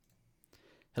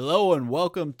Hello and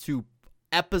welcome to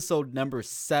episode number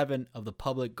 7 of the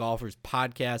Public Golfers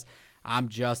Podcast. I'm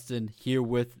Justin here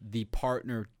with the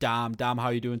partner Dom. Dom, how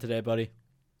are you doing today, buddy?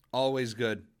 Always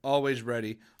good, always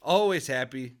ready, always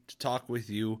happy to talk with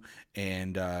you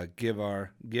and give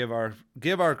our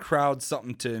crowd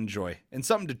something to enjoy and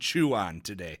something to chew on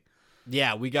today.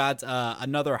 Yeah, we got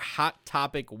another Hot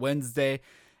Topic Wednesday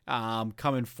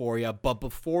coming for you. But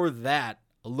before that,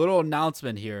 a little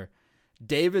announcement here.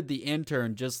 David, the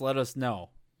intern, just let us know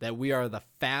that we are the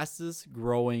fastest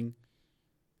growing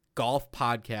golf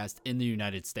podcast in the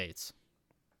United States.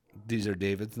 These are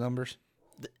David's numbers?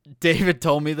 David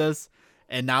told me this,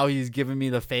 and now he's giving me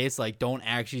the face like, don't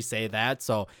actually say that.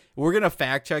 So we're going to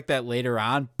fact check that later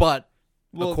on. But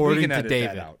according to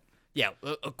David. Yeah,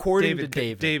 according to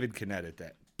David. David can edit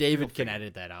that. David can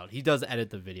edit that out. He does edit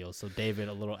the video, so David,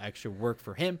 a little extra work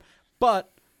for him.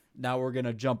 But now we're going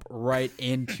to jump right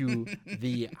into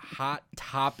the hot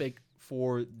topic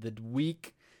for the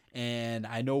week. And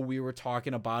I know we were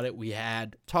talking about it. We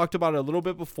had talked about it a little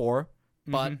bit before,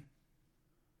 but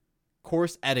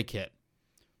course etiquette.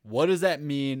 What does that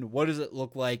mean? What does it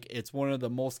look like? It's one of the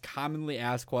most commonly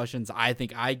asked questions I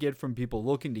think I get from people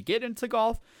looking to get into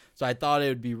golf. So I thought it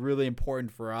would be really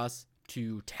important for us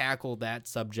to tackle that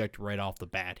subject right off the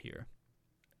bat here.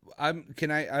 I'm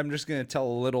just gonna tell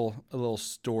a little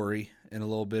story and a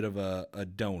little bit of a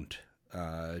don't.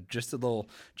 Just a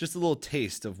little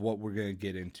taste of what we're gonna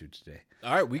get into today.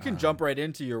 All right, we can jump right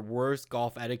into your worst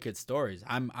golf etiquette stories.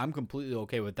 I'm completely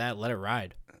okay with that. Let it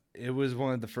ride. It was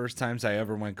one of the first times I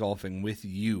ever went golfing with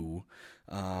you.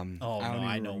 I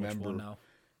know which one now.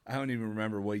 I don't even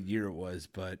remember what year it was,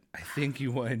 but I think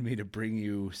you wanted me to bring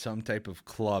you some type of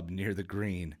club near the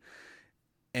green.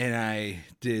 And I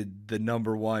did the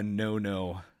number one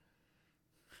no,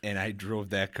 and I drove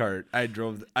that cart. I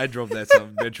drove that son of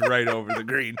a bitch right over the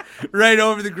green. Right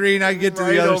over the green. I get to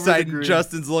the other side, and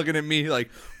Justin's looking at me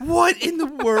like, what in the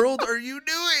world are you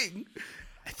doing?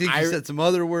 I think he said some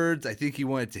other words. I think he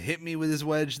wanted to hit me with his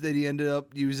wedge that he ended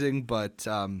up using. But,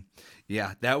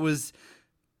 yeah, that was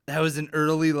an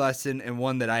early lesson and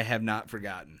one that I have not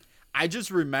forgotten. I just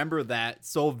remember that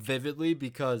so vividly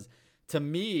because, to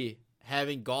me,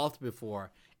 having golfed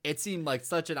before, it seemed like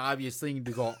such an obvious thing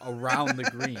to go around the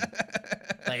green.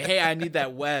 Like, hey, I need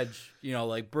that wedge,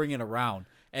 like bring it around.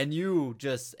 And you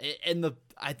just,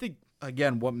 I think,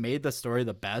 again, what made the story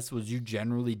the best was you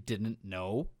generally didn't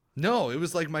know. No, it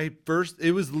was like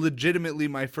it was legitimately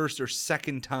my first or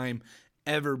second time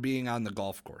ever being on the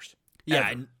golf course.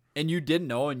 Yeah, and you didn't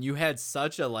know, and you had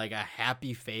such a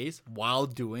happy face while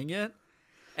doing it.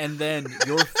 And then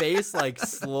your face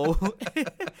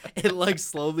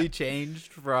slowly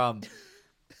changed from,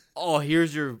 oh,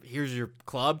 here's your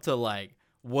club to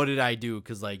what did I do?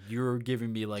 Because you were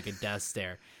giving me a death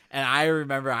stare. And I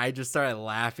remember I just started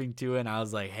laughing too, and I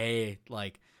was like, hey,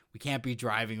 we can't be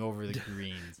driving over the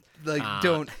greens.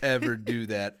 Don't ever do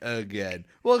that again.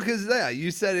 Well, because you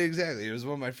said it exactly. It was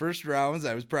one of my first rounds.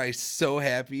 I was probably so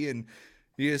happy, and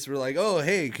you just were like, oh,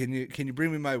 hey, can you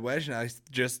bring me my wedge? And I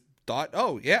just thought,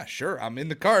 oh yeah, sure, I'm in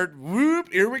the cart.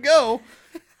 Whoop, here we go.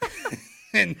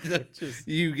 And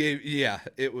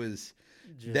it was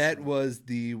that was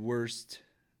the worst.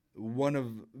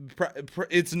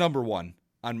 It's number one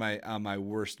on my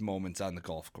worst moments on the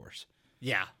golf course.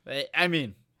 Yeah, I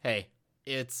mean, hey,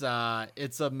 it's a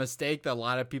mistake that a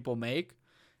lot of people make,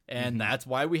 and that's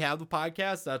why we have the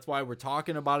podcast. That's why we're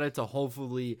talking about it, to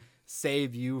hopefully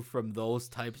save you from those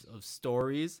types of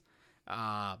stories.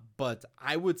 But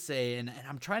I would say, and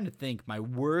I'm trying to think, my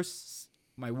worst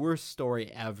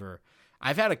story ever.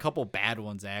 I've had a couple bad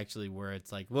ones actually, where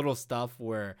it's little stuff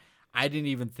where I didn't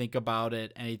even think about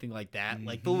it, anything like that.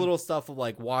 Like the little stuff of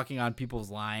walking on people's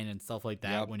line and stuff like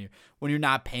that. Yep. When you're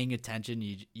not paying attention,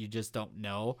 you just don't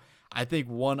know. I think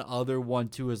one other one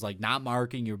too is not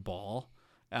marking your ball.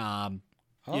 When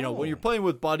you're playing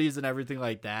with buddies and everything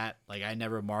like that, I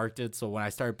never marked it. So when I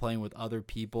started playing with other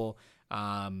people,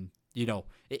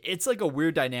 it's a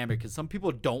weird dynamic because some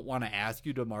people don't want to ask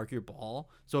you to mark your ball.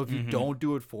 So if you don't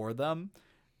do it for them,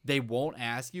 they won't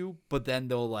ask you, but then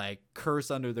they'll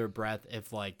curse under their breath if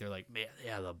they're like, man,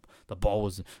 yeah, the ball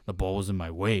was in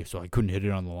my way, so I couldn't hit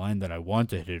it on the line that I wanted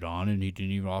to hit it on, and he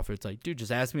didn't even offer. It's dude,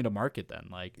 just ask me to mark it then.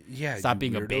 Stop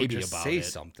being a baby just about say it. Say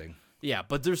something. Yeah,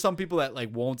 but there's some people that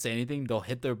won't say anything. They'll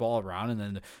hit their ball around, and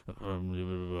then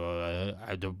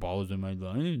the ball was in my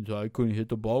line, so I couldn't hit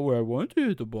the ball where I wanted to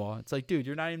hit the ball. It's dude,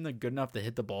 you're not even good enough to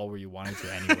hit the ball where you wanted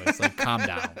to anyway. It's calm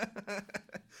down.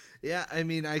 Yeah, I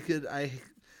mean,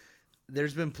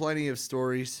 there's been plenty of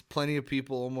stories, plenty of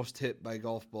people almost hit by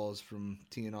golf balls from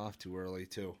teeing off too early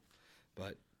too.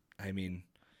 But I mean,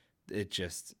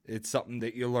 it's something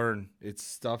that you learn. It's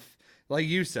stuff like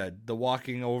you said, the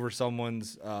walking over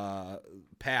someone's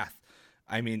path.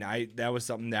 I mean, that was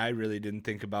something that I really didn't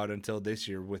think about until this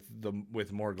year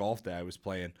with more golf that I was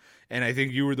playing. And I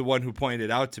think you were the one who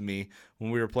pointed out to me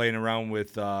when we were playing around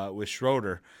with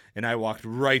Schroeder, and I walked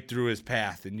right through his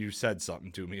path, and you said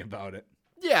something to me about it.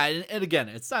 Yeah, and again,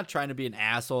 it's not trying to be an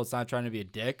asshole. It's not trying to be a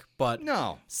dick, but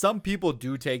No. some people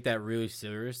do take that really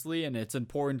seriously, and it's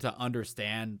important to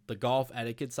understand the golf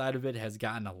etiquette side of it has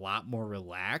gotten a lot more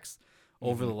relaxed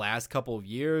over the last couple of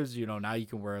years. You know, now you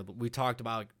can wear, we talked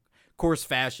about course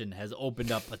fashion has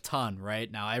opened up a ton,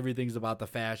 right? Now everything's about the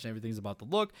fashion, everything's about the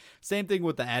look. Same thing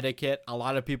with the etiquette. A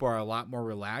lot of people are a lot more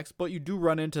relaxed, but you do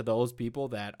run into those people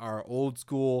that are old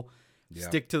school,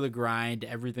 stick to the grind,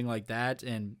 everything like that.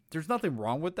 And there's nothing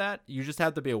wrong with that. You just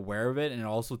have to be aware of it and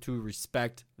also to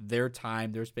respect their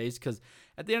time, their space, because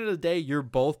at the end of the day, you're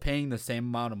both paying the same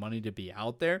amount of money to be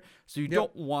out there. So you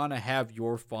don't want to have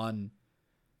your fun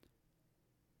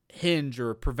hinge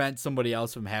or prevent somebody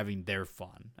else from having their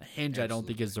fun. A hinge, I don't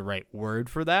think is the right word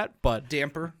for that, but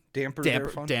damper their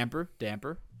fun? Damper.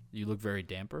 You look very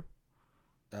damper.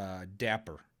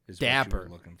 Dapper is what you were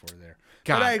looking for there.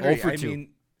 God, but I agree. 0 for 2.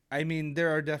 I mean,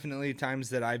 there are definitely times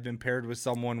that I've been paired with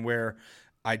someone where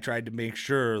I tried to make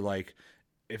sure, like,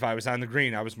 if I was on the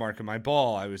green, I was marking my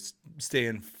ball. I was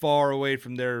staying far away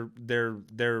from their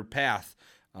path.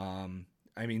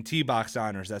 I mean, tee box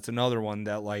honors, that's another one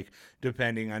that, like,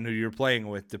 depending on who you're playing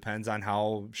with, depends on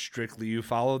how strictly you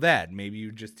follow that. Maybe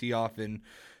you just tee off and,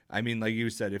 I mean, like you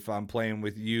said, if I'm playing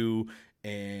with you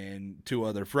and 2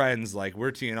 other friends, like,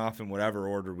 we're teeing off in whatever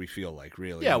order we feel like,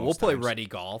 really. Yeah, we'll play ready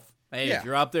golf. Hey, if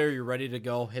you're up there, you're ready to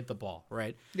go, hit the ball,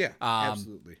 right? Yeah,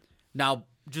 absolutely. Now,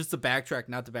 just to backtrack,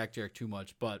 not to backtrack too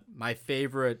much, but my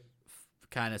favorite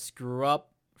kind of screw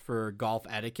up for golf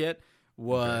etiquette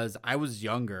was I was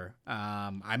younger.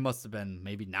 I must have been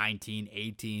maybe 19,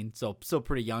 18, so still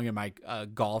pretty young in my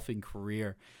golfing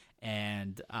career,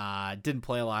 and didn't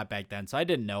play a lot back then, so I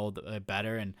didn't know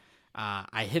better, and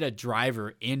I hit a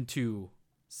driver into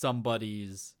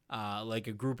somebody's, like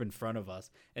a group in front of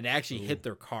us, and actually hit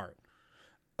their cart.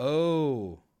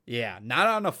 Oh. Yeah, not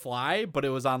on a fly, but it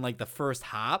was on like the first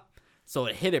hop, so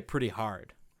it hit it pretty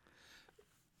hard.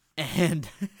 And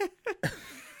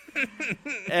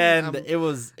and it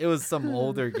was some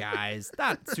older guys,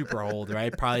 not super old,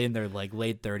 right? Probably in their like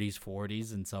late 30s,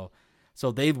 40s, and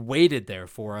so they waited there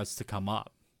for us to come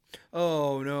up.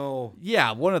 Oh no.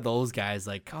 Yeah, one of those guys,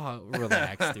 like, oh,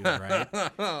 relax, dude, right?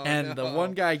 And the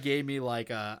one guy gave me like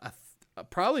a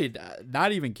probably,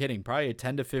 not even kidding, probably a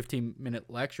 10 to 15 minute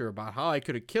lecture about how I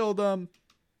could have killed him.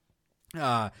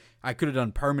 I could have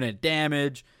done permanent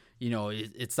damage. You know,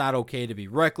 it's not okay to be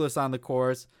reckless on the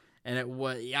course. And it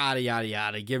was yada, yada,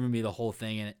 yada, giving me the whole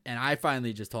thing. And I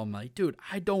finally just told him, like, dude,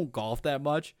 I don't golf that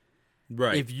much.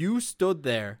 Right. If you stood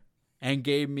there and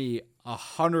gave me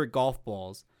 100 golf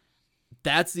balls,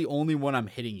 that's the only one I'm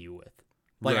hitting you with.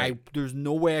 Like, right. There's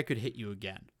no way I could hit you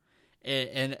again.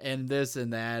 And this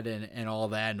and that and all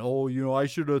that. And, oh, you know, I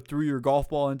should have threw your golf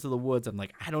ball into the woods. I'm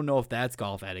like, I don't know if that's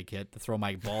golf etiquette to throw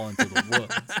my ball into the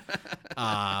woods.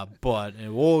 But,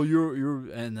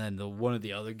 you're, and then one of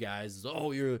the other guys is,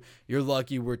 oh, you're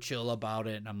lucky we're chill about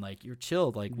it. And I'm like, you're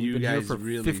chilled. Like, we've been here for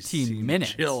really 15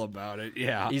 minutes. Chill about it.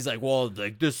 Yeah. He's like, well,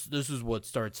 like this is what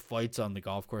starts fights on the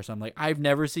golf course. I'm like, I've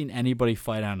never seen anybody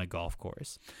fight on a golf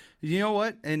course. You know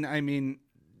what? And I mean,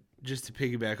 just to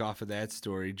piggyback off of that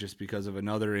story, just because of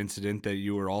another incident that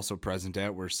you were also present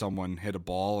at where someone hit a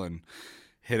ball and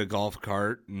hit a golf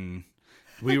cart, and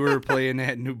we were playing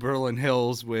at New Berlin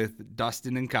Hills with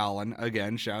Dustin and Colin.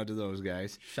 Again, shout out to those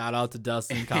guys. Shout out to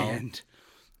Dustin and Colin. And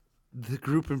the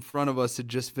group in front of us had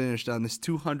just finished on this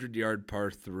 200-yard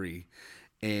par 3,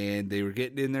 and they were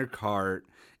getting in their cart.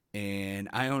 And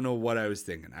I don't know what I was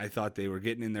thinking. I thought they were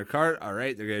getting in their cart. All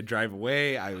right, they're gonna drive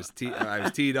away. I was teed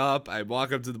up. I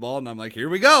walk up to the ball and I'm like, here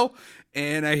we go,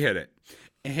 and I hit it,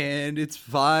 and it's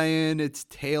flying. It's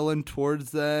tailing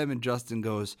towards them, and Justin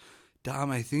goes, Dom,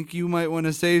 I think you might want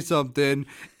to say something.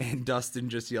 And Dustin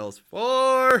just yells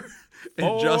 4,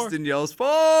 and Justin yells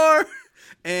 4,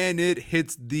 and it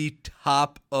hits the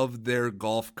top of their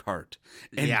golf cart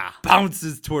and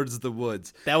bounces towards the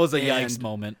woods. That was a yikes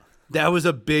moment. That was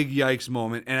a big yikes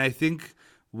moment, and I think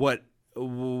what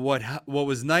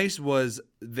was nice was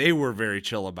they were very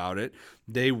chill about it.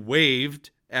 They waved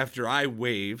after I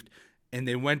waved, and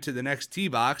they went to the next tee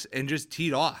box and just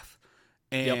teed off.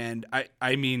 And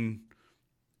I mean,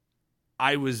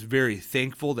 I was very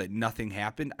thankful that nothing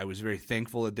happened. I was very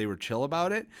thankful that they were chill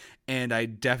about it, and I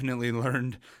definitely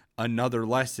learned another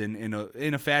lesson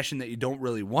in a fashion that you don't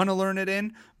really want to learn it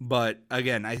in. But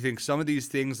again, I think some of these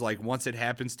things, like once it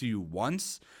happens to you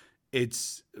once,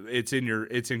 it's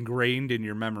ingrained in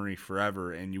your memory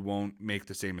forever, and you won't make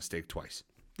the same mistake twice.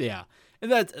 Yeah.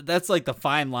 And that's like the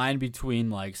fine line between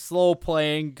like slow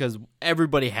playing, because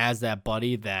everybody has that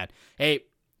buddy that, hey,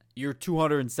 you're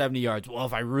 270 yards. Well,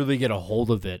 if I really get a hold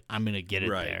of it, I'm going to get it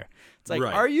there. It's like,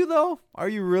 are you though? Are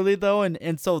you really though?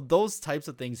 And so those types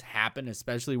of things happen,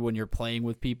 especially when you're playing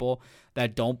with people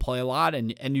that don't play a lot,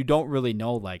 and you don't really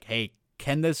know, like, hey,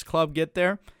 can this club get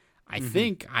there? I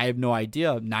think, I have no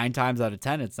idea. 9 times out of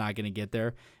 10, it's not going to get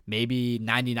there. Maybe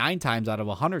 99 times out of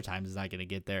 100 times it's not going to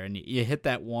get there. And you hit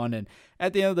that one, and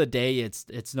at the end of the day,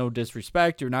 it's no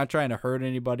disrespect. You're not trying to hurt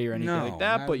anybody or anything like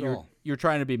that, but you're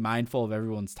trying to be mindful of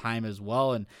everyone's time as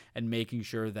well, and making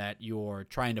sure that you're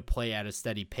trying to play at a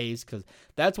steady pace, because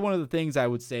that's one of the things I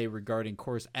would say regarding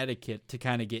course etiquette, to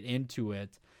kind of get into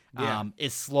it,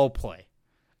 is slow play.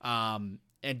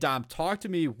 And Dom, talk to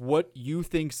me what you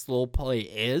think slow play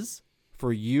is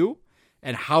for you,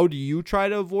 and how do you try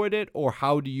to avoid it, or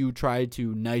how do you try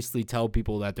to nicely tell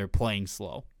people that they're playing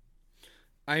slow?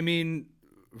 I mean,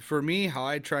 for me, how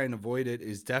I try and avoid it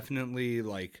is definitely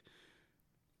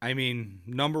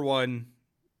number one,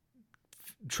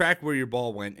 track where your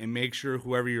ball went, and make sure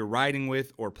whoever you're riding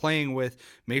with or playing with,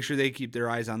 make sure they keep their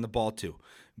eyes on the ball too.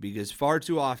 Because far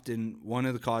too often, one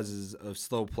of the causes of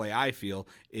slow play, I feel,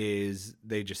 is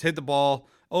they just hit the ball.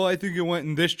 Oh, I think it went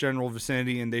in this general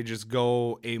vicinity, and they just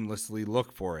go aimlessly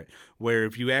look for it. Where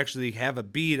if you actually have a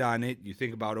bead on it, you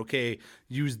think about, okay,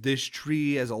 use this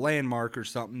tree as a landmark or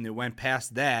something that went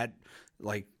past that,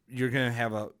 like, you're going to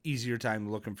have a easier time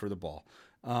looking for the ball.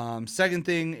 Second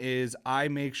thing is, I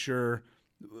make sure,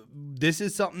 this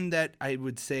is something that I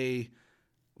would say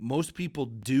most people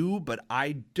do, but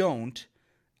I don't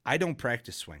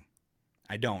practice swing.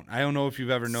 I don't know if you've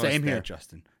ever noticed that,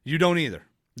 Justin. You don't either.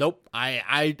 Nope.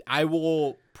 I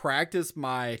will practice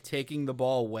my taking the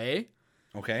ball away.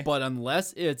 Okay. But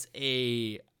unless it's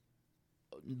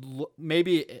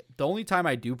maybe the only time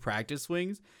I do practice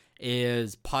swings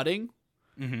is putting,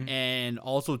 and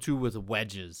also too with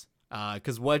wedges.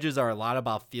 Because wedges are a lot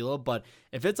about feel, but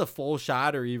if it's a full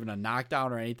shot or even a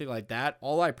knockdown or anything like that,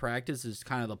 all I practice is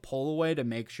kind of the pull away to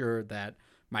make sure that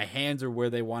my hands are where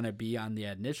they want to be on the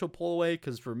initial pull away.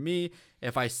 Because for me,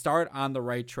 if I start on the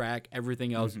right track,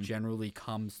 everything else generally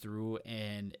comes through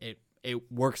and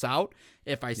it works out.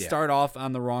 If I start off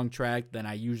on the wrong track, then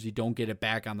I usually don't get it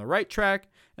back on the right track,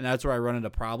 and that's where I run into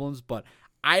problems. But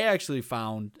I actually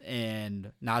found,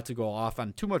 and not to go off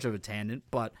on too much of a tangent,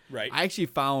 but I actually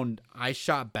found I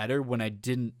shot better when I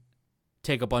didn't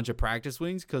take a bunch of practice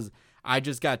swings, because I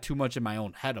just got too much in my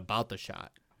own head about the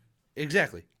shot.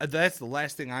 Exactly. That's the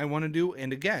last thing I want to do.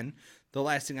 And again, the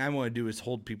last thing I want to do is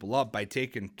hold people up by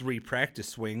taking 3 practice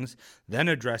swings, then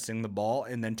addressing the ball,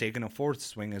 and then taking a 4th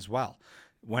swing as well.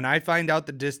 When I find out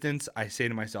the distance, I say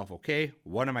to myself, okay,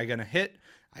 what am I going to hit?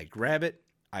 I grab it,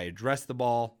 I address the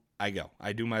ball, I go.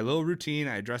 I do my little routine,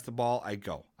 I address the ball, I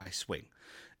go, I swing.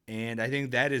 And I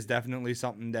think that is definitely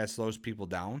something that slows people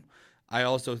down. I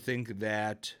also think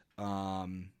that,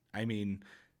 when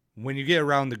you get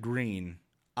around the green,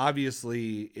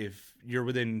 obviously, if you're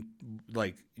within,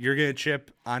 you're going to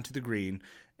chip onto the green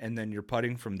and then you're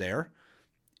putting from there,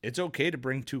 it's okay to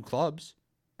bring 2 clubs.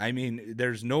 I mean,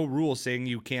 there's no rule saying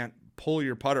you can't pull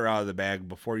your putter out of the bag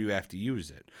before you have to use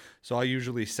it. So I'll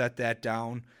usually set that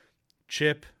down,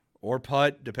 chip or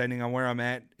putt, depending on where I'm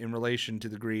at in relation to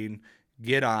the green,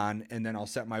 get on, and then I'll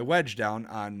set my wedge down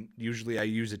on, usually I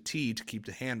use a tee to keep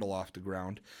the handle off the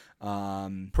ground.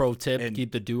 Pro tip,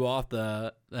 keep the dew off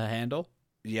the handle.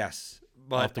 Yes,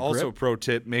 but also pro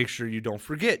tip, make sure you don't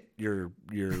forget your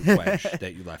wedge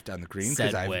that you left on the green,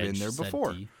 because I've been there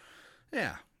before.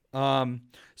 Yeah.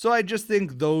 So I just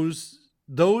think those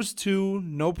 2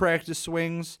 no practice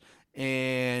swings,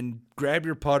 and grab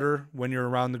your putter when you're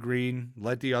around the green.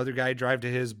 Let the other guy drive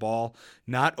to his ball,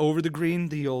 not over the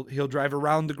green. He'll drive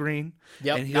around the green,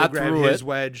 and he'll grab his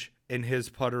wedge and his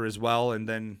putter as well, and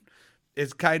then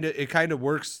it kind of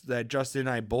works that Justin and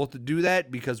I both do that,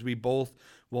 because we both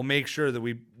will make sure that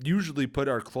we usually put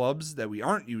our clubs that we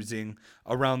aren't using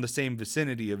around the same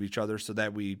vicinity of each other, so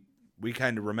that we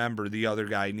kind of remember the other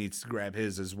guy needs to grab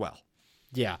his as well.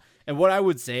 Yeah. And what I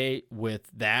would say with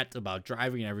that about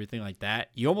driving and everything like that,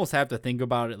 you almost have to think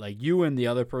about it like you and the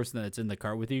other person that's in the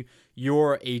car with you,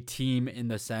 you're a team in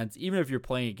the sense, even if you're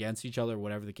playing against each other,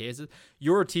 whatever the case is,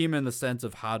 you're a team in the sense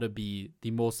of how to be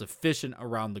the most efficient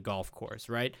around the golf course,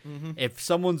 right? Mm-hmm. If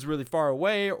someone's really far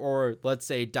away, or let's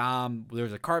say Dom,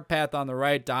 there's a cart path on the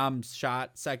right, Dom's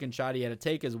second shot he had to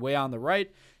take is way on the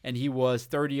right, and he was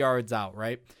 30 yards out,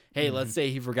 right? Hey, let's say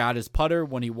he forgot his putter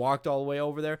when he walked all the way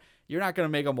over there. You're not going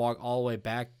to make him walk all the way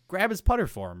back. Grab his putter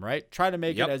for him, right? Try to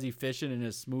make it as efficient and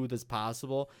as smooth as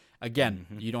possible. Again,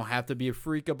 you don't have to be a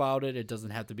freak about it. It doesn't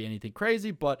have to be anything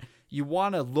crazy, but you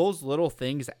want to, those little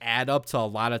things add up to a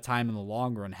lot of time in the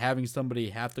long run. Having somebody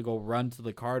have to go run to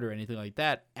the cart or anything like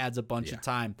that adds a bunch of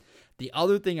time. The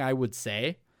other thing I would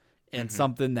say, and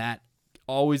something that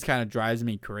always kind of drives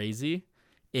me crazy,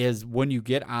 is when you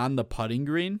get on the putting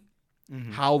green,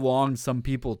 how long some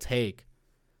people take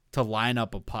to line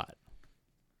up a putt.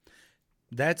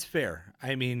 That's fair.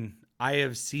 I mean, I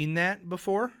have seen that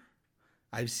before.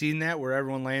 I've seen that where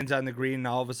everyone lands on the green and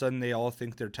all of a sudden they all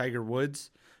think they're Tiger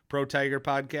Woods, Pro Tiger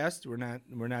podcast.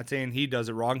 We're not saying he does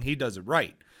it wrong. He does it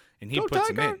right, and he puts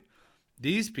them in.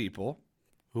 These people,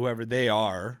 whoever they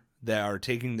are, that are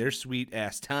taking their sweet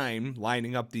ass time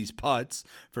lining up these putts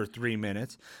for 3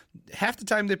 minutes, half the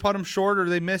time they putt them short or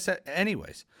they miss it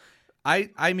anyways.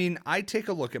 I mean, I take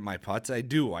a look at my putts. I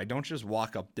do. I don't just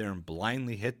walk up there and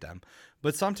blindly hit them.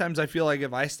 But sometimes I feel like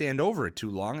if I stand over it too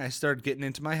long, I start getting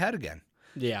into my head again.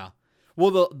 Yeah.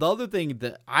 Well, the other thing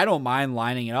that I don't mind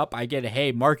lining it up, I get it.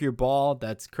 Hey, mark your ball.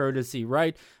 That's courtesy,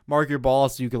 right? Mark your ball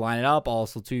so you can line it up.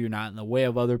 Also, too, you're not in the way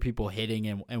of other people hitting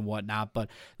and whatnot. But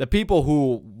the people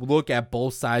who look at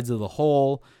both sides of the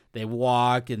hole, they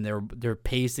walk and they're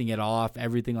pacing it off,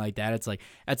 everything like that. It's like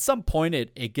at some point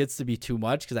it gets to be too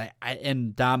much because I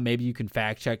and Dom, maybe you can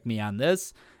fact check me on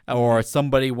this, or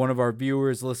somebody, one of our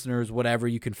viewers, listeners, whatever,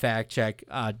 you can fact check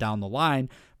down the line.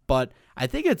 But I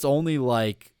think it's only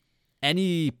like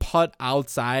any putt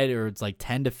outside, or it's like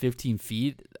 10 to 15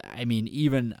 feet. I mean,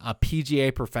 even a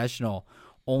PGA professional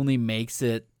only makes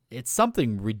it's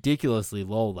something ridiculously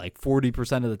low, like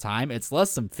 40% of the time. It's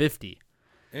less than 50.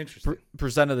 Interesting.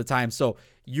 Percent of the time. So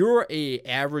you're a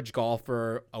average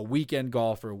golfer, a weekend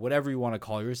golfer, whatever you want to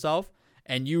call yourself,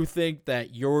 and you think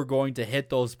that you're going to hit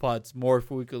those putts more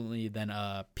frequently than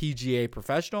a PGA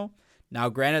professional. Now,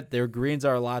 granted, their greens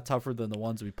are a lot tougher than the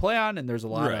ones we play on, and there's a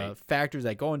lot of factors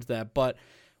that go into that. But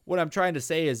what I'm trying to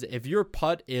say is if your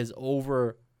putt is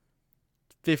over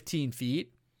 15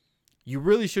 feet, you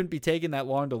really shouldn't be taking that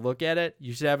long to look at it.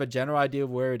 You should have a general idea of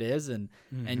where it is, and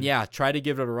yeah, try to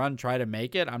give it a run, try to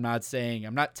make it. I'm not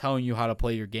telling you how to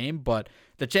play your game, but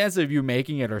the chances of you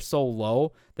making it are so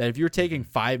low that if you're taking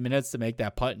 5 minutes to make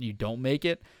that putt and you don't make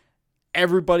it,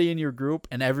 everybody in your group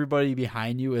and everybody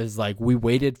behind you is like, we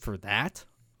waited for that.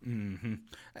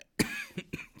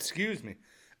 Excuse me.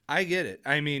 I get it.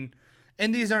 I mean,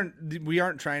 and we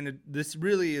aren't trying to, this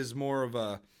really is more of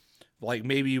a, like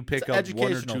maybe you pick up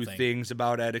one or two things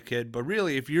about etiquette, but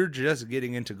really if you're just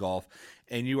getting into golf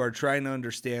and you are trying to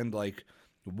understand like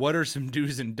what are some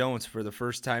do's and don'ts for the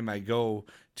first time I go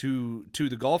to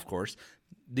the golf course,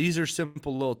 these are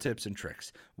simple little tips and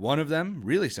tricks. One of them,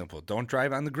 really simple, don't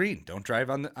drive on the green, don't drive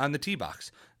on the tee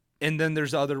box. And then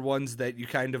there's other ones that you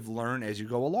kind of learn as you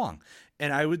go along.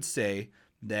 And I would say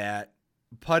that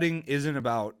putting isn't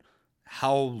about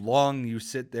how long you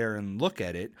sit there and look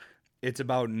at it. It's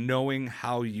about knowing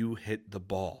how you hit the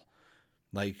ball.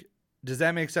 Like, does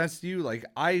that make sense to you? Like,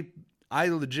 I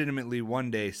legitimately one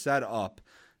day set up,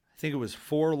 I think it was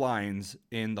 4 lines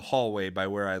in the hallway by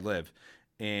where I live.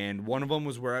 And one of them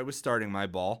was where I was starting my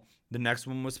ball. The next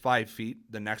one was 5 feet.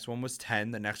 The next one was 10.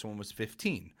 The next one was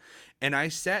 15. And I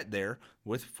sat there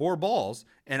with 4 balls,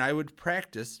 and I would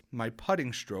practice my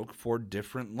putting stroke for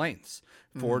different lengths,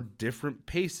 for different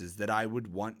paces that I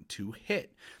would want to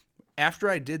hit. After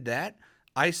I did that,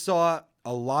 I saw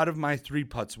a lot of my 3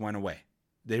 putts went away.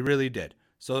 They really did.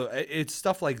 So it's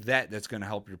stuff like that that's going to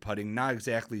help your putting, not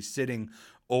exactly sitting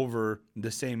over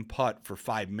the same putt for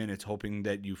 5 minutes hoping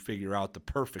that you figure out the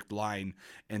perfect line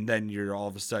and then you're all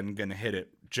of a sudden going to hit it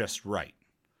just right.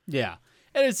 Yeah.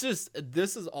 And it's just,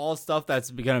 this is all stuff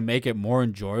that's going to make it more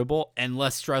enjoyable and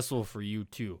less stressful for you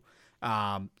too.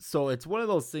 So it's one of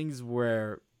those things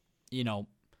where, you know,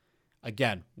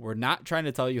 Again, we're not trying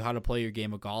to tell you how to play your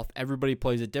game of golf. Everybody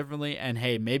plays it differently. And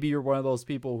hey, maybe you're one of those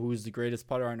people who's the greatest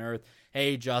putter on earth.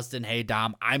 Hey, Justin. Hey,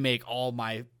 Dom. I make all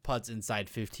my putts inside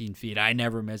 15 feet. I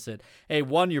never miss it. Hey,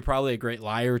 one, you're probably a great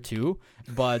liar too,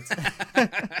 but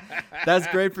that's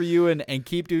great for you and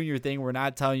keep doing your thing. We're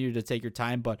not telling you to take your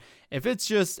time, but if it's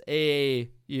just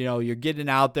you're getting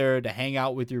out there to hang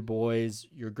out with your boys,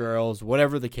 your girls,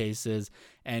 whatever the case is,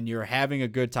 and you're having a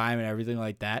good time and everything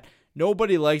like that,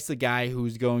 nobody likes the guy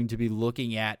who's going to be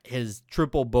looking at his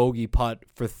triple bogey putt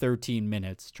for 13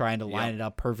 minutes, trying to line it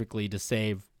up perfectly to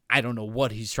save. I don't know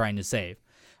what he's trying to save.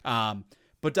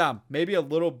 But Dom, maybe a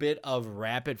little bit of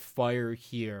rapid fire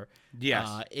here. Yes.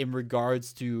 In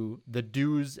regards to the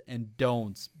do's and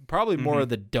don'ts. Probably more of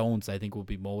the don'ts I think will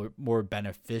be more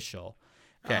beneficial.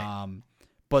 Okay.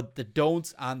 But the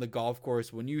don'ts on the golf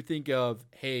course, when you think of,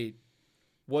 hey,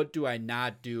 what do I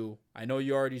not do? I know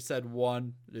you already said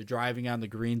one, the driving on the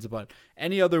greens, but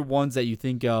any other ones that you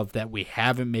think of that we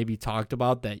haven't maybe talked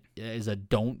about that is a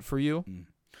don't for you?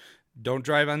 Don't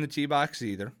drive on the tee box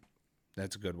either.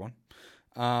 That's a good one.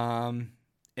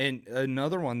 And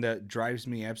another one that drives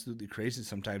me absolutely crazy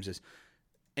sometimes is,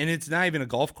 and it's not even a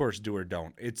golf course do or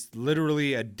don't. It's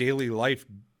literally a daily life.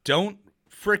 Don't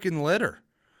freaking litter.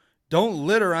 Don't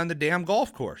litter on the damn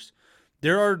golf course.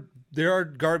 There are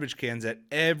garbage cans at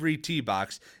every tee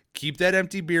box. Keep that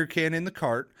empty beer can in the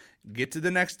cart, get to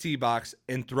the next tee box,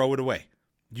 and throw it away.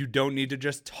 You don't need to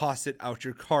just toss it out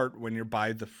your cart when you're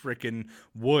by the frickin'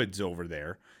 woods over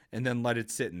there and then let it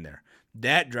sit in there.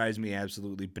 That drives me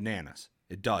absolutely bananas.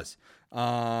 It does.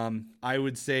 I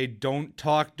would say don't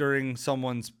talk during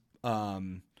someone's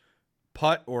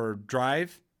putt or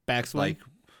drive. Backswing? Like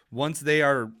once they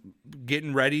are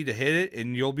getting ready to hit it,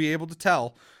 and you'll be able to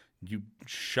tell, you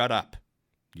shut up.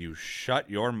 You shut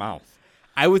your mouth.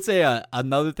 I would say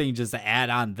another thing just to add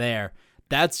on there,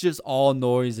 that's just all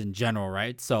noise in general,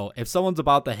 right? So if someone's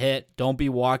about to hit, don't be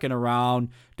walking around.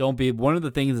 One of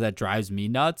the things that drives me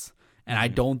nuts, and I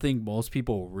don't think most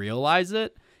people realize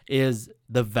it, is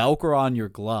the Velcro on your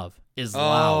glove is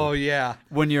loud. Oh, yeah.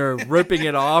 When you're ripping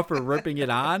it off or ripping it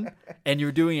on, and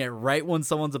you're doing it right when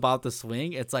someone's about to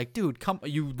swing, it's like, dude,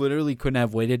 you literally couldn't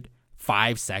have waited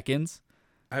 5 seconds.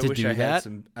 I wish I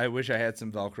had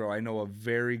some Velcro. I know a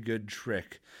very good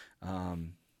trick.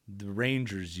 The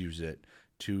Rangers use it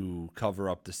to cover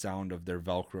up the sound of their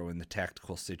Velcro in the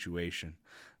tactical situation.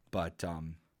 But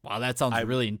wow, that sounds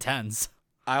really intense.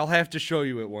 I'll have to show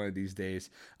you it one of these days.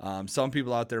 Some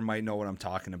people out there might know what I'm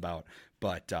talking about.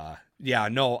 But yeah,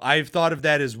 no, I've thought of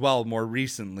that as well more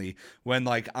recently when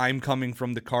like I'm coming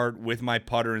from the cart with my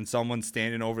putter and someone's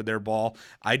standing over their ball.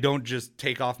 I don't just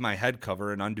take off my head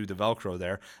cover and undo the Velcro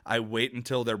there. I wait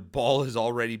until their ball has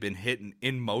already been hit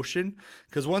in motion,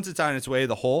 because once it's on its way to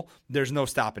the hole, there's no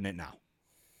stopping it now.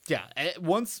 Yeah,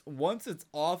 once it's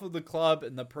off of the club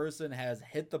and the person has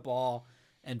hit the ball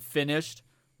and finished,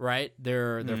 right?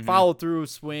 Their follow through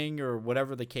swing or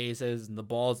whatever the case is, and the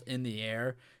ball's in the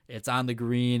air, it's on the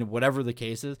green, whatever the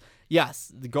case is.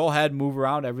 Yes, go ahead, move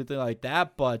around, everything like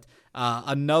that. But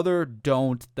another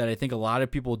don't that I think a lot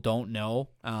of people don't know,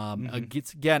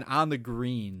 again on the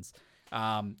greens.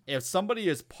 If somebody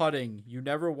is putting, you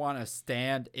never want to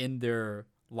stand in their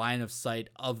line of sight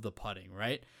of the putting,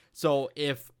 right? So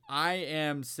if I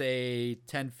am, say,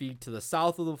 10 feet to the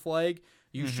south of the flag,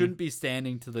 you shouldn't be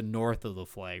standing to the north of the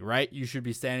flag, right? You should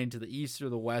be standing to the east or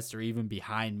the west or even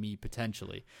behind me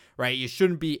potentially, right? You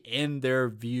shouldn't be in their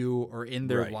view or in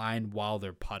their line while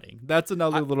they're putting. That's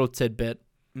another little tidbit.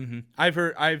 I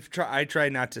try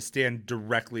not to stand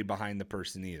directly behind the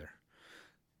person either.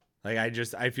 Like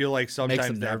I feel like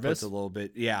sometimes that puts a little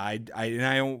bit. Yeah, I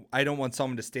don't want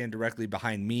someone to stand directly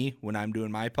behind me when I'm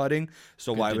doing my putting.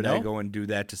 So why would I go and do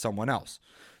that to someone else?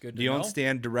 You don't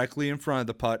stand directly in front of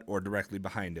the putt or directly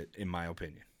behind it, in my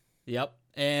opinion. Yep.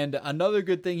 And another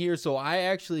good thing here, so I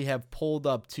actually have pulled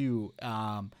up too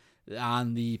on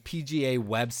the PGA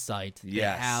website. They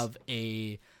have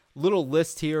a little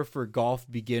list here for golf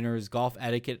beginners, golf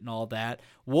etiquette, and all that.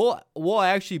 We'll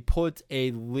actually put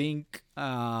a link,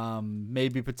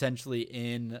 maybe potentially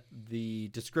in the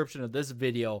description of this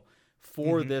video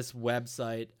for this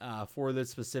website, for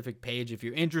this specific page. If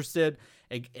you're interested,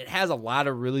 it has a lot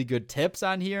of really good tips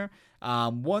on here.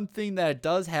 One thing that it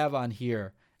does have on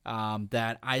here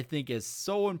that I think is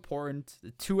so important,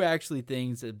 two actually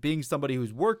things, being somebody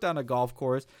who's worked on a golf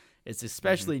course, it's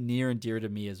especially near and dear to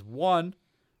me, is one,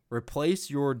 replace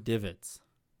your divots.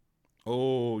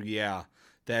 Oh, yeah.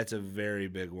 That's a very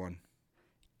big one.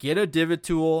 Get a divot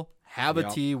tool, have a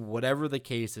tee, whatever the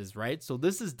case is, right? So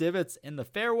this is divots in the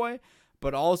fairway,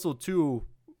 but also, too,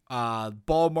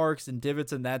 ball marks and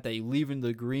divots and that you leave in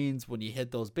the greens when you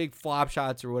hit those big flop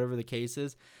shots or whatever the case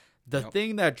is. The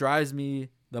thing that drives me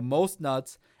the most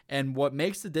nuts and what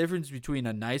makes the difference between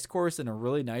a nice course and a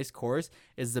really nice course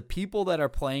is the people that are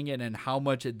playing it and how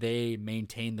much they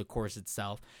maintain the course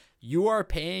itself. You are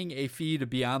paying a fee to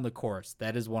be on the course.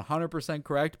 That is 100%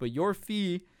 correct, but your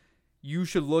fee, you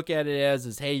should look at it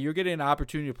as hey, you're getting an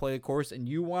opportunity to play the course and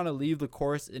you want to leave the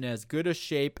course in as good a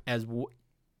shape as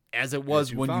it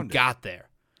was when you got there.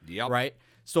 Yep. Right?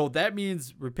 So that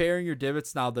means repairing your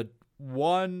divots. Now, the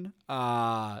one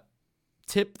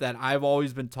tip that I've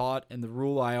always been taught and the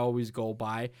rule I always go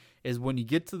by is when you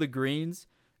get to the greens,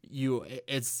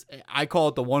 I call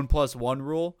it the 1+1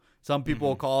 rule. Some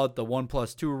people call it the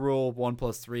 1+2 rule,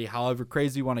 1+3, however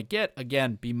crazy you want to get.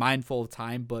 Again, be mindful of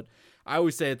time, but I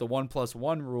always say that the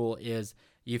 1+1 rule is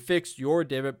you fix your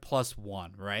divot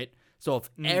 +1, right? So if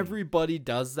everybody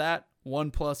does that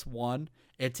 1+1,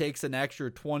 it takes an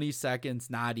extra 20 seconds,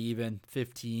 not even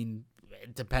 15,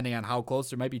 depending on how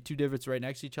close. There might be two divots right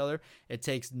next to each other. It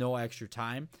takes no extra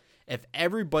time. If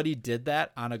everybody did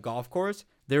that on a golf course,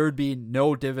 there would be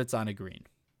no divots on a green.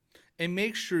 And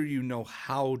make sure you know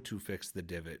how to fix the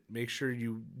divot. Make sure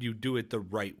you do it the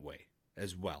right way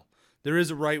as well. There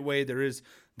is a right way.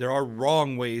 There are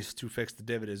wrong ways to fix the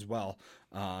divot as well.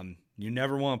 You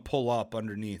never want to pull up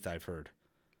underneath, I've heard.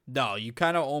 No, you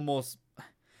kind of almost...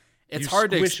 It's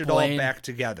hard to explain. Squish it all back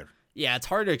together. Yeah, it's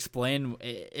hard to explain.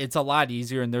 It's a lot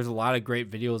easier, and there's a lot of great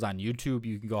videos on YouTube.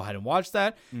 You can go ahead and watch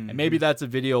that, and maybe that's a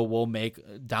video we'll make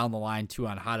down the line, too,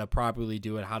 on how to properly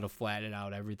do it, how to flatten it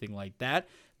out, everything like that.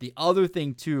 The other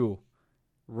thing, too,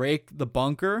 rake the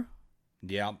bunker.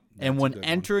 Yeah. And when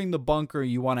entering the bunker,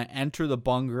 you want to enter the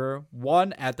bunker,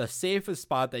 one, at the safest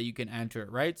spot that you can enter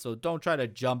it, right? So don't try to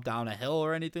jump down a hill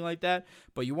or anything like that,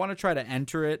 but you want to try to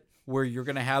enter it where you're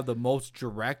going to have the most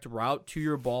direct route to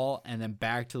your ball and then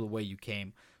back to the way you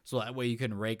came. So that way you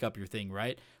can rake up your thing,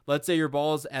 right? Let's say your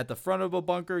ball's at the front of a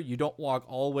bunker. You don't walk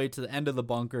all the way to the end of the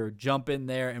bunker, jump in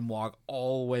there and walk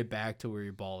all the way back to where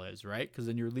your ball is, right? Because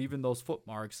then you're leaving those foot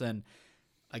marks. And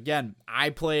again,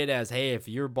 I play it as, hey, if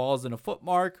your ball's in a foot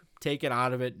mark, take it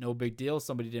out of it. No big deal.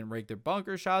 Somebody didn't rake their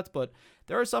bunker shots, but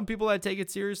there are some people that take it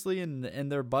seriously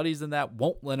and their buddies and that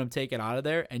won't let them take it out of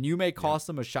there. And you may cost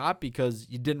them a shot because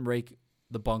you didn't rake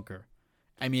the bunker.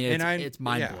 I mean, it's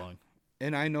mind-blowing.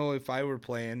 And I know if I were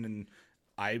playing and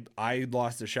I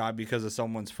lost a shot because of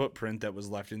someone's footprint that was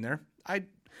left in there,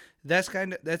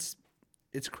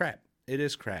 it's crap. It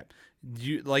is crap.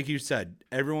 Like you said,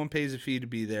 everyone pays a fee to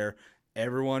be there.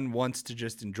 Everyone wants to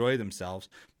just enjoy themselves,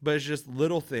 but it's just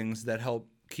little things that help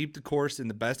keep the course in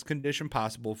the best condition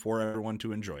possible for everyone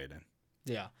to enjoy it in.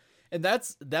 Yeah. And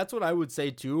that's what I would say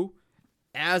too,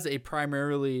 as a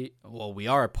we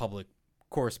are a public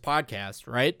course podcast,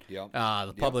 right? Yeah.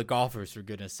 Public golfers, for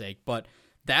goodness sake. But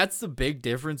that's the big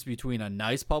difference between a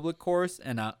nice public course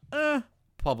and a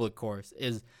public course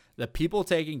is the people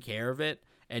taking care of it.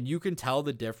 And you can tell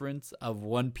the difference of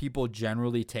when people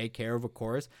generally take care of a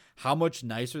course, how much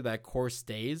nicer that course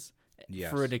stays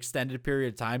for an extended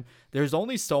period of time. There's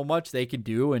only so much they can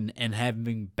do, and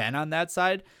having been on that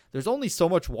side, there's only so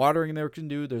much watering they can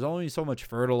do. There's only so much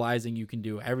fertilizing you can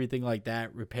do, everything like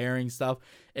that, repairing stuff.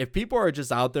 If people are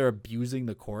just out there abusing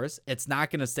the course, it's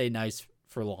not going to stay nice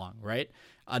for long, right?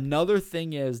 Another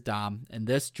thing is, Dom, and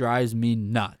this drives me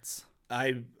nuts.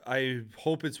 I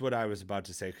hope it's what I was about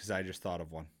to say because I just thought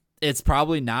of one. It's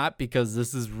probably not because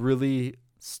this is really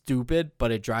stupid,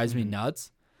 but it drives me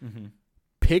nuts. Mm-hmm.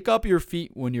 Pick up your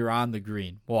feet when you're on the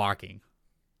green walking.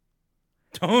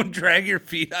 Don't drag your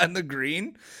feet on the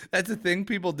green. That's a thing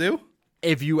people do.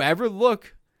 If you ever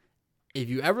look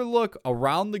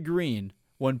around the green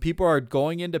when people are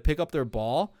going in to pick up their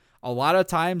ball, a lot of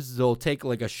times they'll take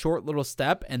like a short little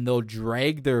step and they'll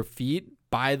drag their feet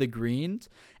by the greens.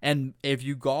 And if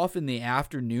you golf in the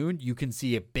afternoon, you can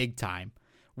see it big time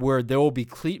where there will be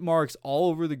cleat marks all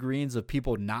over the greens of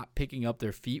people not picking up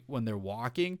their feet when they're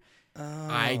walking. Oh.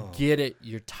 I get it.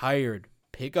 You're tired.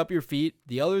 Pick up your feet.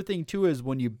 The other thing too is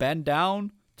when you bend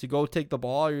down to go take the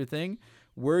ball or your thing,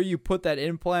 where you put that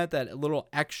implant, that little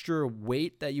extra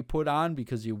weight that you put on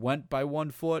because you went by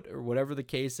 1 foot or whatever the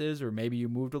case is, or maybe you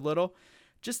moved a little,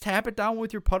 just tap it down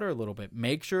with your putter a little bit.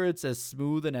 Make sure it's as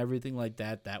smooth and everything like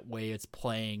that. That way it's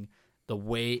playing the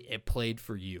way it played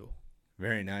for you.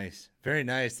 Very nice. Very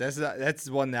nice. That's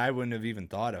one that I wouldn't have even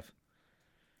thought of.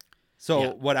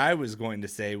 So What I was going to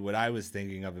say, what I was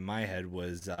thinking of in my head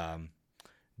was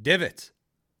divots.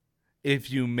 If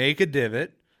you make a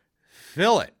divot,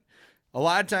 fill it. A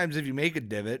lot of times if you make a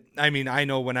divot, I mean, I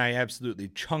know when I absolutely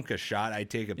chunk a shot, I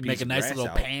take a piece of grass out. Make a nice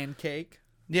little pancake.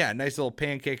 Yeah, nice little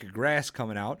pancake of grass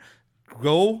coming out.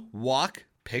 Go walk,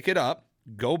 pick it up,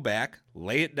 go back,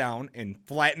 lay it down, and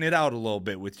flatten it out a little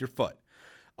bit with your foot.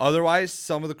 Otherwise,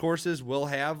 some of the courses will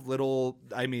have little,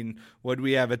 what do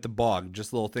we have at the bog?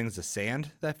 Just little things of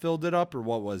sand that filled it up, or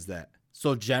what was that?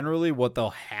 So generally what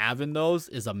they'll have in those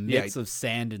is a mix of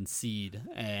sand and seed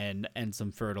and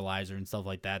some fertilizer and stuff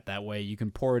like that. That way you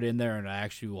can pour it in there and it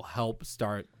actually will help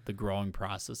start the growing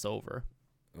process over.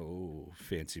 Oh,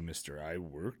 fancy mister. I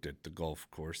worked at the golf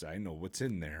course. I know what's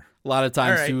in there. A lot of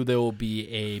times, too, there will be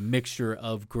a mixture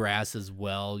of grass as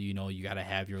well. You got to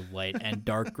have your light and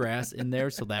dark grass in there.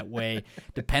 So that way,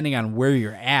 depending on where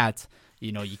you're at,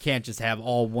 you can't just have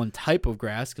all one type of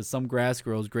grass because some grass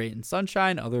grows great in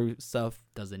sunshine. Other stuff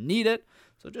doesn't need it.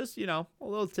 So just, a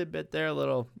little tidbit there, a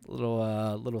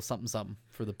little something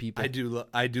for the people.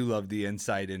 I do love the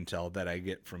inside intel that I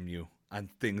get from you on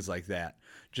things like that,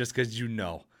 just because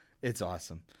it's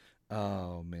awesome.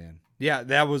 Oh man, yeah,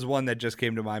 that was one that just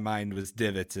came to my mind was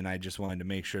divots, and I just wanted to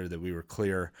make sure that we were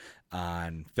clear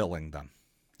on filling them.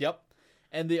 Yep,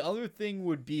 and the other thing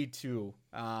would be too,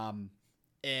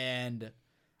 and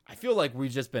I feel like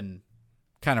we've just been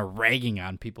kind of ragging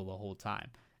on people the whole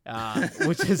time,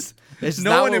 which is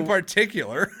no one in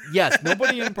particular. Yes,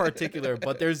 nobody in particular,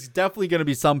 but there's definitely going to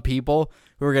be some people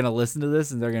who are going to listen to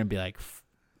this and they're going to be like,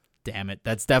 damn it,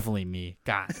 that's definitely me.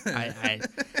 God,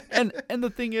 and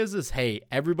the thing is, hey,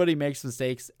 everybody makes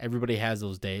mistakes. Everybody has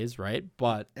those days, right?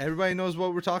 But everybody knows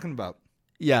what we're talking about.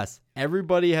 Yes,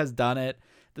 everybody has done it.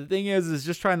 The thing is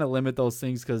just trying to limit those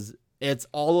things because it's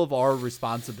all of our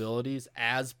responsibilities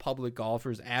as public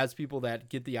golfers, as people that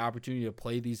get the opportunity to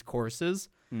play these courses,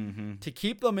 to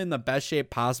keep them in the best shape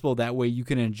possible. That way you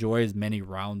can enjoy as many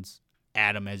rounds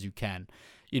at them as you can.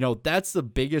 That's the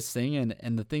biggest thing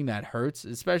and the thing that hurts,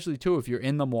 especially, too, if you're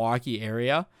in the Milwaukee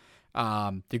area,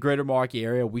 the greater Milwaukee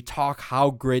area. We talk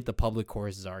how great the public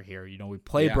courses are here. We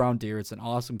play Brown Deer. It's an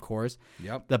awesome course.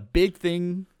 Yep. The big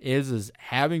thing is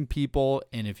having people,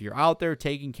 and if you're out there,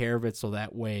 taking care of it so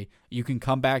that way you can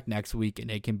come back next week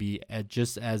and it can be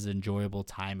just as enjoyable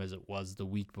time as it was the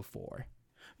week before.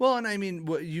 Well, and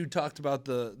what you talked about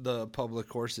the public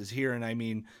courses here,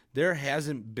 and there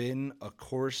hasn't been a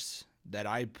course that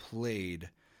I played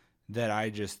that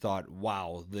I just thought,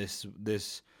 wow, this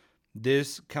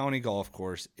county golf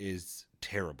course is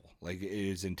terrible. Like, it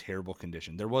is in terrible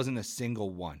condition. There wasn't a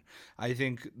single one. I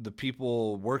think the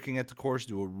people working at the course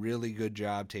do a really good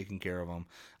job taking care of them.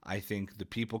 I think the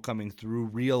people coming through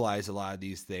realize a lot of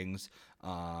these things.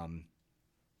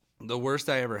 The worst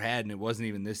I ever had, and it wasn't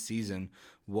even this season,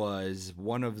 was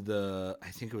one of I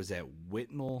think it was at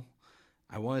Whitnall.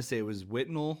 I want to say it was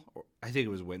Whitnall,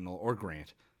 or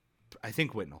Grant. I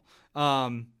think Whitnall.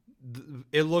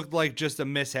 It looked like just a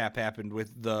mishap happened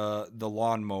with the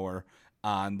lawnmower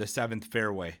on the 7th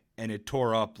fairway, and it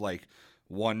tore up like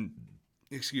one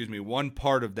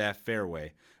part of that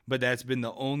fairway. But that's been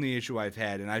the only issue I've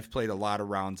had, and I've played a lot of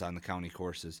rounds on the county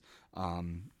courses.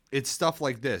 It's stuff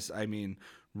like this.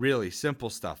 Really simple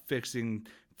stuff. Fixing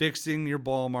your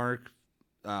ball mark,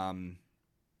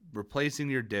 replacing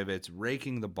your divots,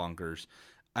 raking the bunkers.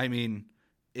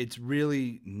 It's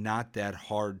really not that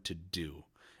hard to do.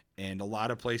 And a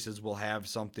lot of places will have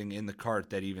something in the cart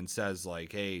that even says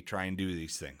like, hey, try and do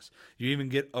these things. You even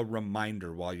get a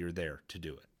reminder while you're there to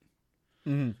do it.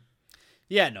 Mm-hmm.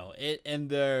 Yeah, no,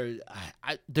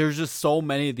 there's just so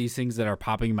many of these things that are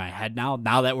popping in my head now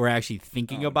that we're actually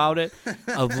thinking about it,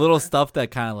 of little stuff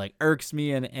that kind of like irks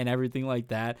me and everything like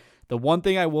that. The one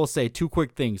thing I will say, 2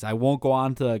 quick things. I won't go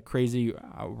on to crazy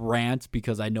rants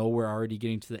because I know we're already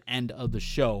getting to the end of the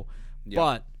show. Yep.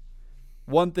 But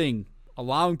one thing,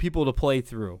 allowing people to play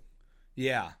through.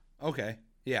 Yeah. Okay.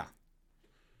 Yeah.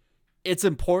 It's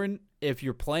important. If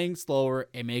you're playing slower,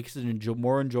 it makes it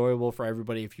more enjoyable for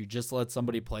everybody. If you just let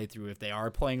somebody play through, if they are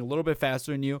playing a little bit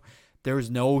faster than you, there's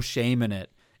no shame in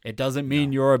it. It doesn't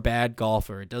mean you're a bad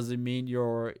golfer. It doesn't mean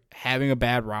you're having a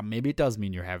bad round. Maybe it does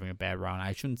mean you're having a bad round.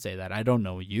 I shouldn't say that. I don't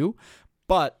know you.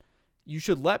 But you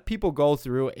should let people go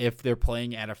through if they're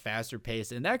playing at a faster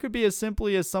pace. And that could be as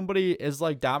simply as somebody is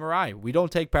like Dom or I. We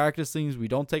don't take practice things. We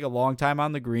don't take a long time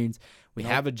on the greens. We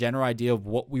have a general idea of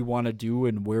what we want to do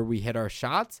and where we hit our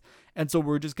shots. And so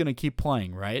we're just going to keep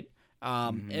playing, right?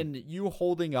 And you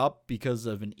holding up because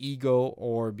of an ego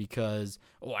or because,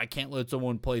 I can't let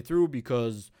someone play through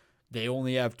because they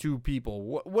only have 2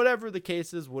 people. Whatever the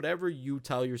case is, whatever you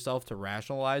tell yourself to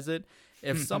rationalize it,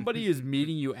 if somebody is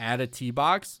meeting you at a tee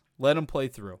box, let them play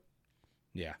through.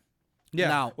 Yeah. Yeah.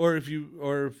 Now, if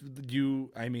you,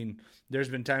 there's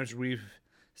been times where we've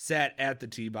sat at the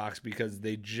tee box because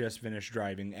they just finished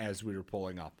driving as we were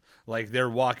pulling up. Like they're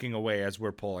walking away as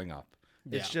we're pulling up.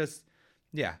 It's Yeah. just,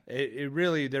 yeah, it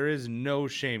really, there is no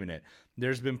shame in it.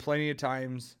 There's been plenty of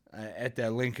times at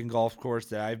that Lincoln golf course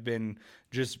that I've been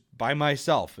just by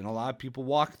myself, and a lot of people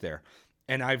walk there,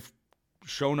 and I've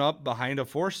shown up behind a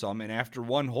foursome, and after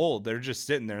one hole, they're just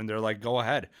sitting there and they're like, go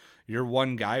ahead. You're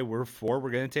one guy, we're four,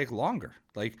 we're going to take longer.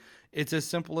 Like, it's as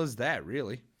simple as that,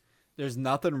 really. There's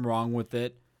nothing wrong with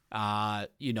it.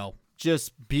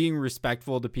 Just being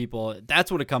respectful to people.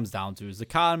 That's what it comes down to, is the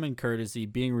common courtesy,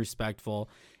 being respectful.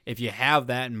 If you have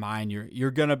that in mind, you're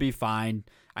going to be fine.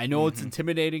 I know it's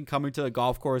intimidating coming to the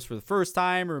golf course for the first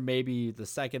time, or maybe the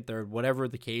second, third, whatever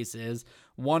the case is.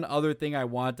 One other thing I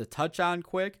want to touch on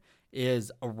quick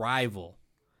is arrival.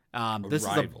 This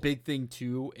is a big thing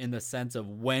too, in the sense of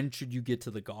when should you get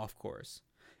to the golf course.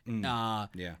 Yeah.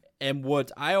 And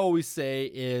what I always say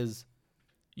is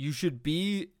you should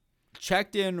be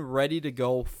checked in, ready to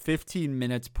go 15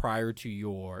 minutes prior to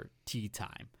your tee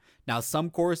time. Now, some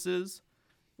courses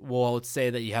will say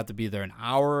that you have to be there an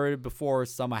hour before,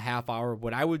 some a half hour.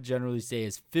 What I would generally say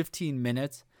is 15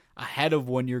 minutes ahead of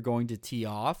when you're going to tee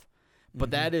off.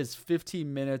 But that is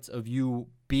 15 minutes of you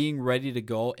being ready to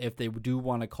go if they do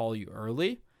want to call you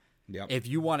early. Yep. If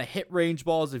you want to hit range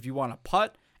balls, if you want to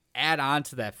putt, add on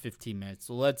to that 15 minutes.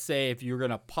 So let's say if you're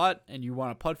going to putt and you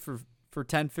want to putt for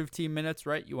 10, 15 minutes,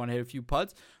 right? You want to hit a few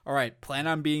putts. All right, plan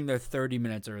on being there 30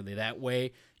 minutes early. That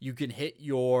way you can hit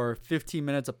your 15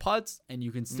 minutes of putts and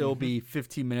you can still be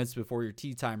 15 minutes before your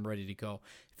tee time ready to go.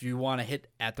 If you want to hit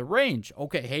at the range,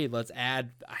 okay, hey, let's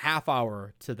add a half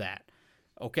hour to that.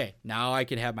 Okay, now I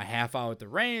can have my half hour at the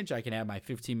range. I can have my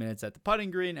 15 minutes at the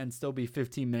putting green and still be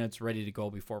 15 minutes ready to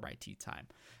go before my tee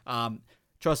time.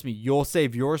 Trust me, you'll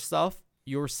save yourself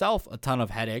a ton of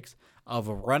headaches of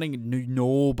running.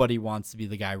 Nobody wants to be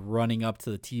the guy running up to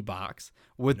the tee box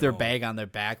with their bag on their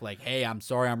back like, hey, I'm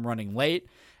sorry I'm running late.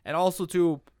 And also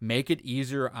to make it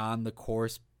easier on the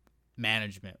course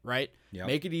management, right? Yep.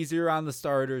 Make it easier on the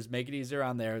starters, make it easier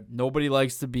on there. Nobody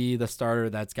likes to be the starter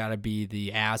that's got to be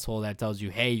the asshole that tells you,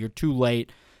 hey, you're too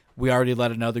late. We already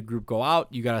let another group go out.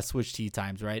 You got to switch tee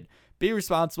times, right? Be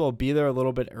responsible. Be there a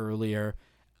little bit earlier.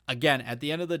 Again, at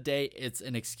the end of the day, it's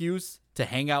an excuse to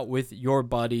hang out with your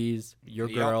buddies, your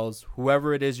girls,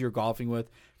 whoever it is you're golfing with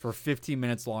for 15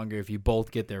 minutes longer if you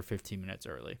both get there 15 minutes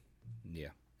early. Yeah,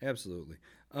 absolutely.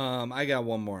 I got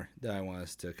one more that I want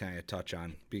us to kind of touch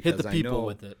on, because Hit the people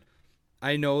with it.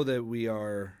 I know that we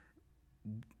are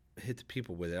hit the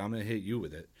people with it. I'm going to hit you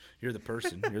with it. You're the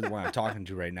person. You're the one I'm talking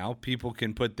to right now. People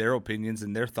can put their opinions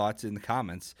and their thoughts in the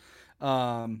comments.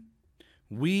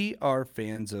 We are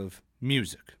fans of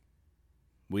music.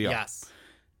 We are. Yes.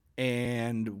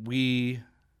 And we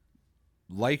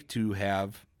like to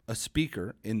have a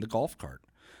speaker in the golf cart.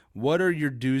 What are your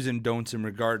do's and don'ts in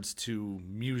regards to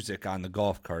music on the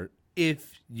golf cart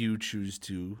if you choose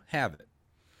to have it?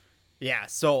 Yeah,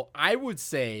 so I would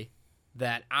say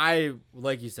that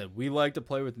like you said, we like to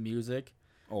play with music.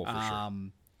 Oh, for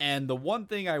sure. And the one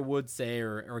thing I would say,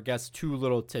 or I guess two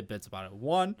little tidbits about it.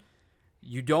 One,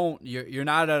 you're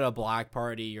not at a block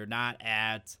party. You're not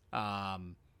at, a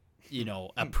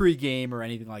pregame or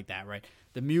anything like that, right?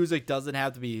 The music doesn't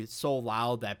have to be so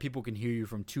loud that people can hear you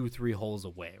from 2-3 holes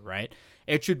away, right?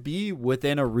 It should be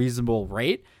within a reasonable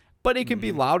rate, but it can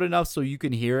be loud enough so you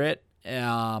can hear it.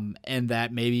 And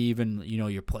that maybe even,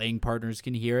 your playing partners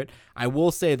can hear it. I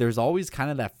will say there's always kind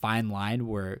of that fine line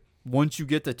where once you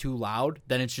get to too loud,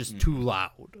 then it's just too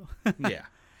loud. Yeah.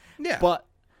 Yeah.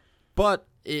 But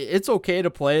it's okay to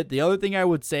play it. The other thing I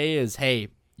would say is, hey,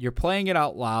 you're playing it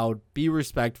out loud. Be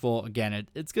respectful. Again,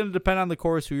 it's going to depend on the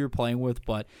course who you're playing with,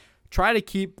 but try to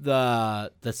keep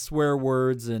the swear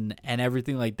words and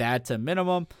everything like that to a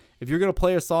minimum. If you're going to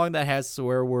play a song that has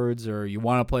swear words, or you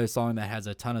want to play a song that has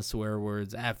a ton of swear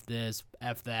words, F this,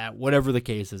 F that, whatever the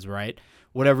case is, right?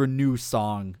 Whatever new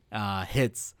song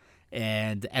hits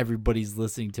and everybody's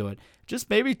listening to it, just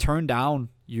maybe turn down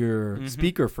your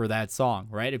speaker for that song,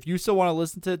 right? If you still want to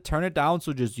listen to it, turn it down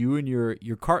so just you and your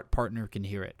cart partner can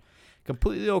hear it.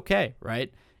 Completely okay,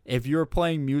 right? If you're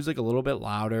playing music a little bit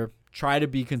louder, try to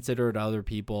be considerate of other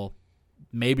people.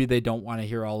 Maybe they don't want to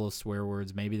hear all those swear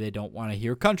words. Maybe they don't want to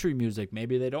hear country music.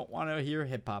 Maybe they don't want to hear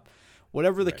hip hop.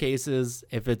 Whatever the case is,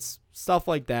 if it's stuff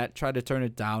like that, try to turn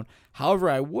it down. However,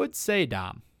 I would say,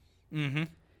 Dom,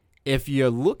 if you're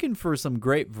looking for some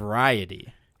great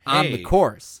variety on the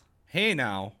course, hey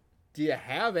now, do you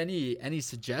have any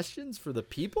suggestions for the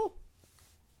people?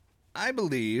 I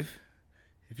believe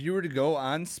if you were to go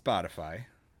on Spotify,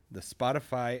 the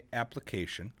Spotify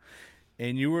application,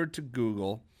 and you were to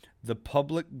Google the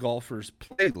Public Golfers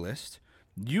playlist,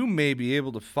 you may be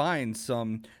able to find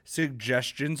some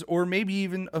suggestions or maybe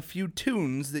even a few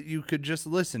tunes that you could just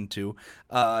listen to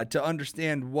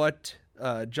understand what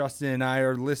Justin and I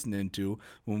are listening to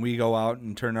when we go out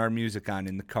and turn our music on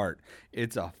in the cart.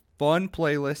 It's a fun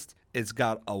playlist. It's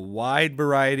got a wide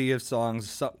variety of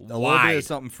songs, a little bit of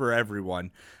something for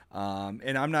everyone.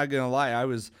 And I'm not going to lie, I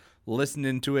was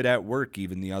listening to it at work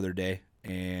even the other day,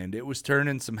 and it was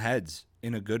turning some heads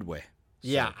in a good way.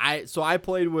 Yeah, I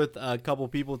played with a couple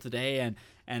people today,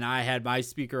 and I had my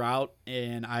speaker out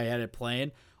and I had it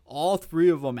playing. All three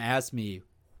of them asked me,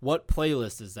 what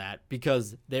playlist is that?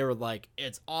 Because they were like,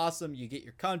 it's awesome. You get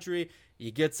your country,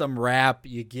 you get some rap,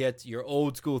 you get your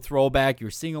old school throwback, your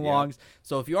sing-alongs. Yeah.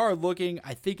 So if you are looking,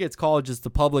 I think it's called just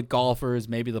the Public Golfers,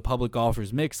 maybe the Public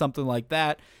Golfers Mix, something like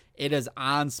that. It is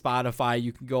on Spotify.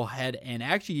 You can go ahead and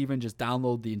actually even just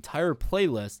download the entire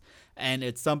playlist. And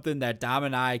it's something that Dom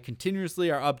and I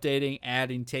continuously are updating,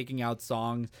 adding, taking out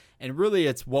songs. And really,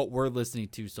 it's what we're listening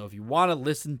to. So if you want to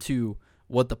listen to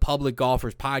what the Public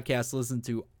Golfers podcast listen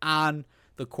to on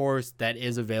the course, that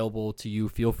is available to you,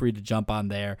 feel free to jump on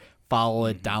there, follow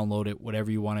it, download it,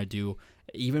 whatever you want to do.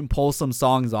 Even pull some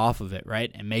songs off of it, right?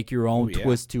 And make your own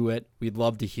twist to it. We'd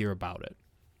love to hear about it.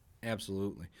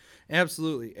 Absolutely.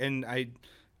 And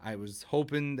I was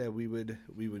hoping that we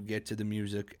would get to the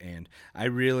music, and I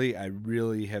really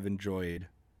have enjoyed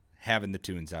having the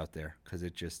tunes out there, because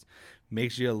it just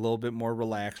makes you a little bit more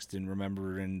relaxed and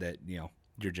remembering that,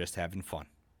 you're just having fun.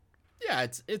 Yeah,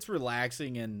 it's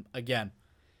relaxing. And again,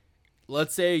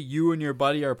 let's say you and your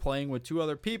buddy are playing with two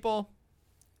other people,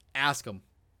 ask them,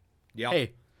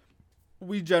 hey,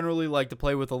 we generally like to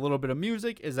play with a little bit of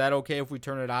music. Is that okay if we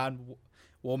turn it on?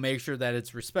 We'll make sure that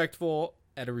it's respectful,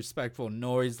 at a respectful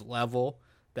noise level,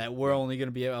 that we're only going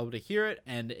to be able to hear it.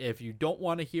 And if you don't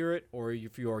want to hear it, or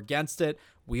if you're against it,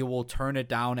 we will turn it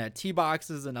down at tee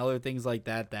boxes and other things like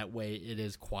that. That way it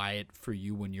is quiet for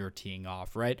you when you're teeing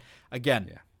off, right?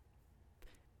 Again,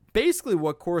 basically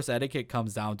what course etiquette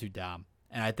comes down to, Dom,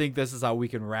 and I think this is how we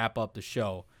can wrap up the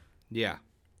show. Yeah.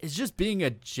 It's just being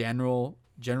a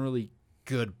generally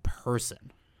good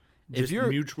person. Just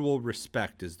mutual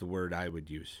respect is the word I would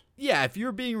use. Yeah, if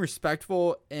you're being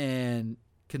respectful and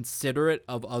considerate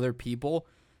of other people,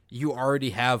 you already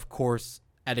have course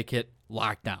etiquette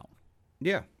locked down.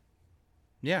 Yeah.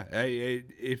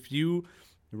 If you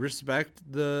respect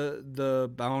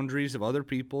the boundaries of other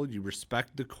people, you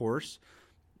respect the course,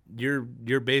 you're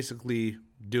basically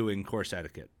doing course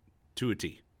etiquette to a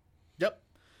T. Yep,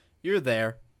 you're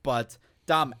there. But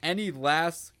Dom, any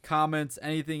last comments?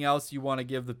 Anything else you want to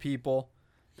give the people?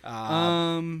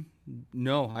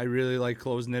 No, I really like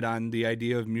closing it on the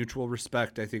idea of mutual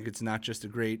respect. I think it's not just a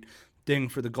great thing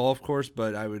for the golf course,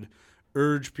 but I would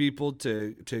urge people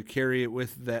to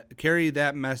carry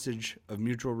that message of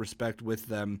mutual respect with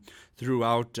them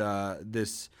throughout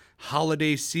this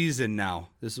holiday season. Now,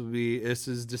 this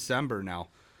is December now.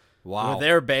 Wow, we're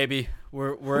there, baby.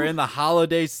 We're in the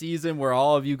holiday season where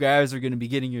all of you guys are going to be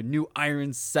getting your new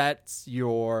iron sets,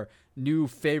 your new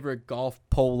favorite golf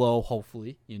polo,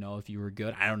 hopefully, if you were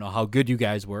good. I don't know how good you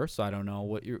guys were, so I don't know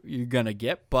what you're going to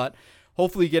get, but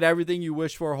hopefully you get everything you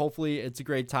wish for. Hopefully it's a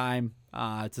great time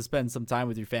to spend some time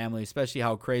with your family, especially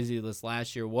how crazy this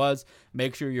last year was.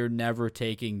 Make sure you're never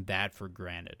taking that for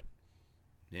granted.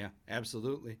 Yeah,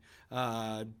 absolutely.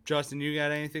 Justin, you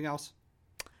got anything else?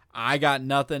 I got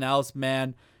nothing else,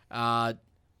 man.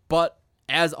 But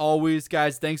as always,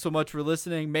 guys, thanks so much for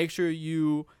listening. Make sure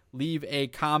you leave a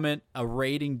comment, a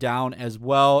rating down as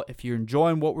well. If you're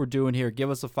enjoying what we're doing here, give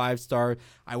us a 5-star.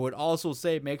 I would also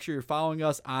say make sure you're following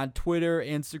us on Twitter,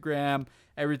 Instagram,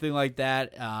 everything like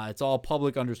that. It's all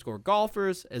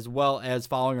public_golfers, as well as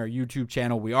following our YouTube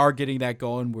channel. We are getting that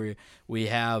going. We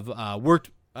have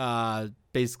worked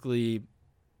basically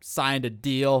signed a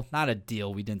deal. Not a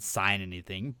deal. We didn't sign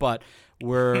anything, but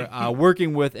we're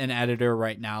working with an editor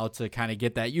right now to kind of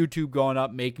get that YouTube going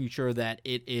up, making sure that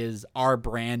it is our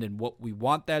brand and what we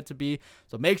want that to be.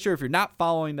 So make sure if you're not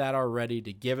following that already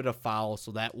to give it a follow,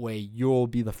 so that way you'll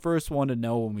be the first one to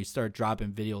know when we start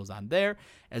dropping videos on there,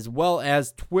 as well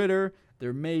as Twitter.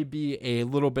 There may be a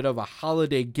little bit of a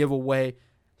holiday giveaway,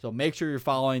 so make sure you're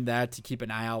following that to keep an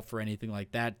eye out for anything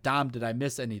like that. Dom, did I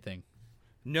miss anything?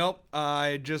 Nope.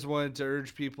 I just wanted to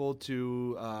urge people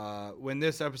to, when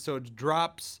this episode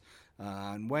drops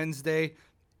on Wednesday,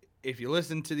 if you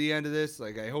listen to the end of this,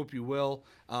 like I hope you will,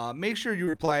 make sure you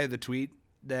reply to the tweet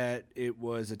that it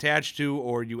was attached to,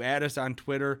 or you add us on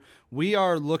Twitter. We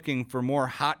are looking for more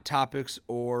hot topics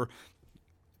or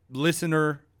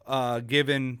listener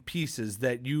given pieces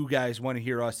that you guys want to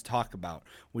hear us talk about.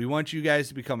 We want you guys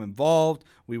to become involved.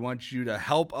 We want you to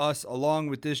help us along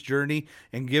with this journey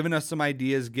and giving us some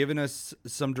ideas, giving us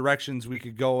some directions we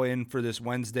could go in for this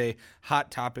Wednesday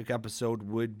hot topic episode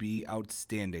would be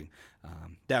outstanding.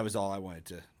 That was all I wanted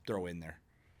to throw in there.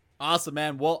 Awesome,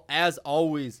 man. Well, as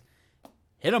always,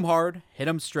 hit them hard, hit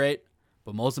them straight,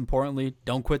 but most importantly,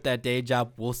 don't quit that day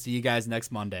job. We'll see you guys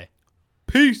next Monday.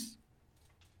 Peace.